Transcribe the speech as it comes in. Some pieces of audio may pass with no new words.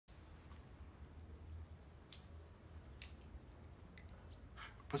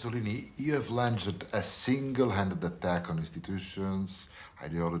Pasolini, you have launched a single-handed attack on institutions,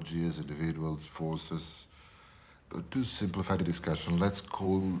 ideologies, individuals, forces. But to simplify the discussion, let's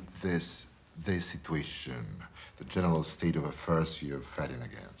call this the situation, the general state of affairs you're fighting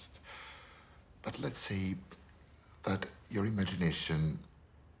against. But let's say that your imagination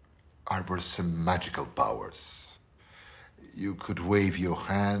harbors some magical powers. You could wave your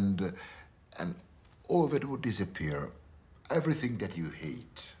hand and all of it would disappear. Everything that you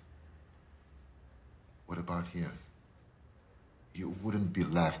hate. What about here? You wouldn't be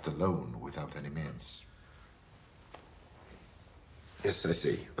left alone without any means. Yes, I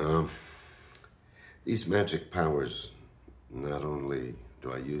see. These magic powers, not only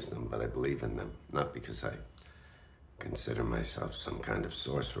do I use them, but I believe in them. Not because I consider myself some kind of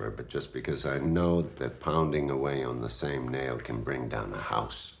sorcerer, but just because I know that pounding away on the same nail can bring down a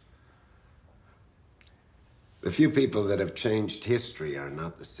house. The few people that have changed history are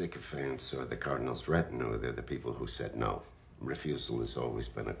not the sycophants or the cardinal's retinue. They're the people who said no. Refusal has always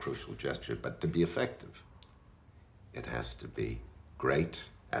been a crucial gesture, but to be effective, it has to be great,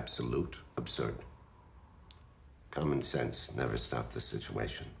 absolute, absurd. Common sense never stopped the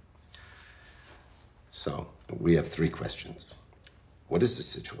situation. So, we have 3 questions. What is the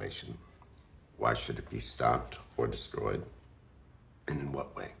situation? Why should it be stopped or destroyed? And in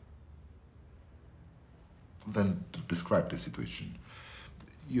what way? Then to describe the situation.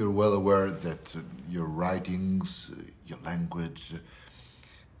 You're well aware that your writings, your language,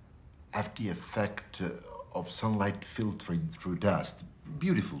 have the effect of sunlight filtering through dust.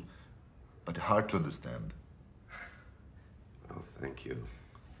 Beautiful, but hard to understand. Well, thank you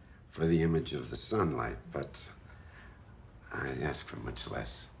for the image of the sunlight, but I ask for much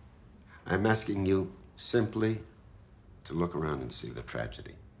less. I'm asking you simply to look around and see the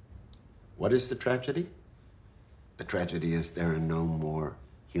tragedy. What is the tragedy? The tragedy is there are no more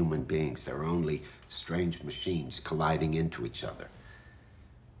human beings. There are only strange machines colliding into each other.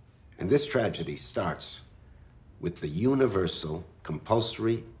 And this tragedy starts with the universal,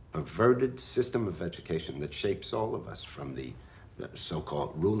 compulsory, perverted system of education that shapes all of us, from the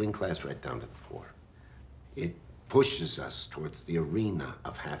so-called ruling class right down to the poor. It pushes us towards the arena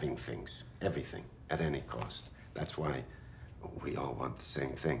of having things, everything, at any cost. That's why we all want the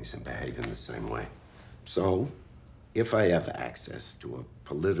same things and behave in the same way. So, if I have access to a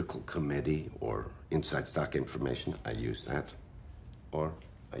political committee or inside stock information, I use that, or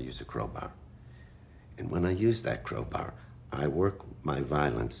I use a crowbar. And when I use that crowbar, I work my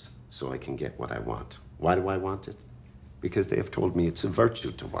violence so I can get what I want. Why do I want it? Because they have told me it's a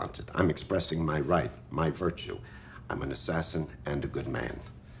virtue to want it. I'm expressing my right, my virtue. I'm an assassin and a good man.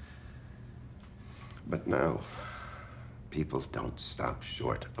 But now, people don't stop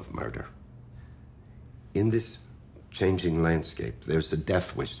short of murder. In this changing landscape, there's a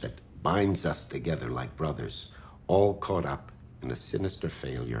death wish that binds us together like brothers, all caught up in a sinister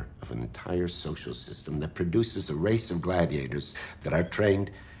failure of an entire social system that produces a race of gladiators that are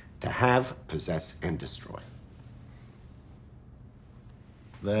trained to have, possess, and destroy.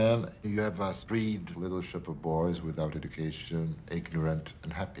 Then you have a freed little ship of boys without education, ignorant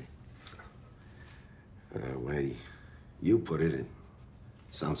and happy. The way you put it, it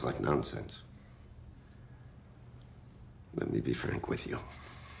sounds like nonsense. Let me be frank with you.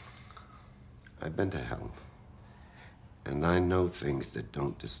 I've been to hell, and I know things that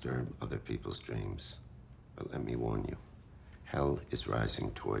don't disturb other people's dreams. But let me warn you, hell is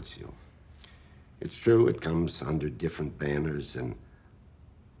rising towards you. It's true, it comes under different banners and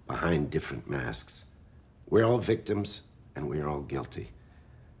behind different masks. We're all victims, and we're all guilty.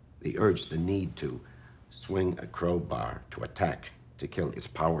 The urge, the need to swing a crowbar, to attack, to kill, it's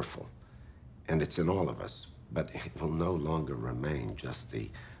powerful. And it's in all of us. But it will no longer remain just the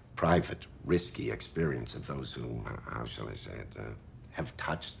private, risky experience of those who, how shall I say it, have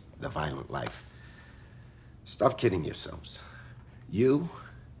touched the violent life. Stop kidding yourselves. You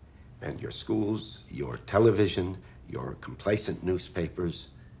and your schools, your television, your complacent newspapers,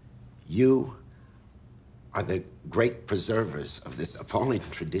 you are the great preservers of this appalling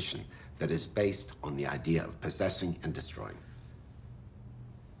tradition that is based on the idea of possessing and destroying.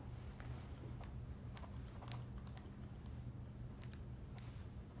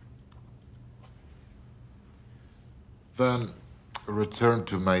 Then return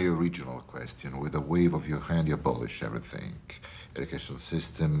to my original question. With a wave of your hand, you abolish everything. Educational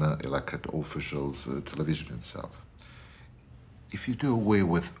system, elected officials, television itself. If you do away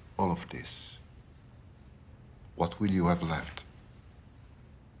with all of this, what will you have left?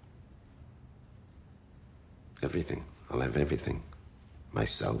 Everything. I'll have everything.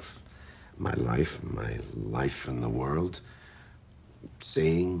 Myself, my life in the world.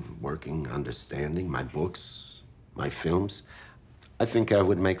 seeing, working, understanding, my books, my films. I think I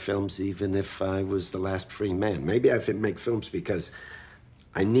would make films even if I was the last free man. Maybe I would make films because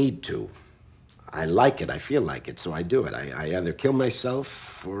I need to. I like it, I feel like it, so I do it. I either kill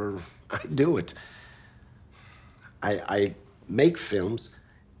myself or I do it. I make films.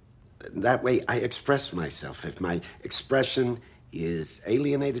 That way I express myself. If my expression is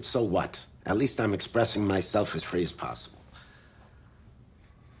alienated, so what? At least I'm expressing myself as free as possible.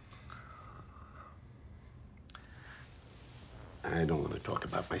 I don't want to talk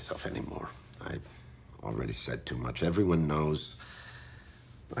about myself anymore. I've already said too much. Everyone knows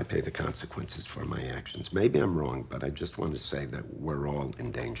I pay the consequences for my actions. Maybe I'm wrong, but I just want to say that we're all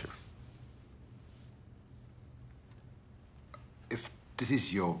in danger. If this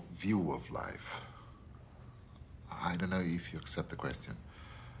is your view of life, I don't know if you accept the question.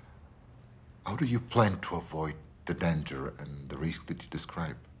 How do you plan to avoid the danger and the risk that you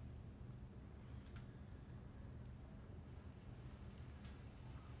describe?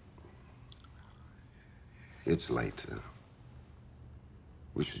 It's late.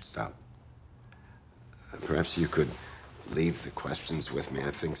 We should stop. Perhaps you could leave the questions with me.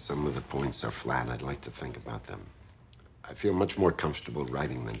 I think some of the points are flat. I'd like to think about them. I feel much more comfortable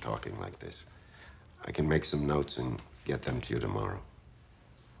writing than talking like this. I can make some notes and get them to you tomorrow.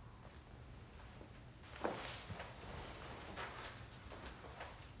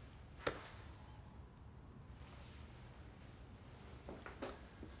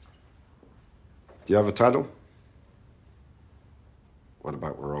 Do you have a title? What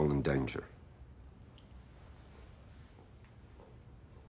about We're All in Danger?